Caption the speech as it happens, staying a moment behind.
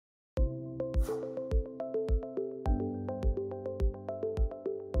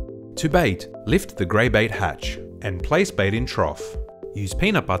To bait, lift the grey bait hatch and place bait in trough. Use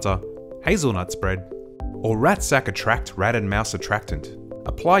peanut butter, hazelnut spread, or RATSAK Attract rat and mouse attractant.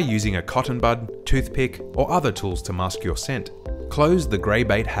 Apply using a cotton bud, toothpick, or other tools to mask your scent. Close the grey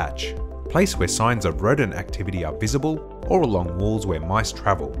bait hatch. Place where signs of rodent activity are visible or along walls where mice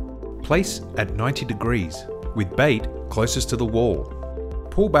travel. Place at 90 degrees, with bait closest to the wall.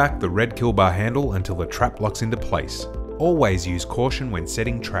 Pull back the red kill bar handle until the trap locks into place. Always use caution when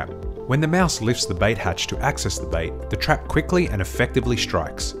setting trap. When the mouse lifts the bait hatch to access the bait, the trap quickly and effectively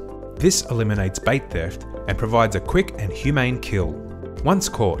strikes. This eliminates bait theft and provides a quick and humane kill. Once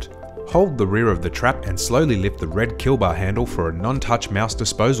caught, hold the rear of the trap and slowly lift the red kill bar handle for a non-touch mouse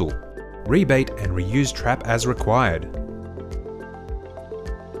disposal. Rebait and reuse trap as required.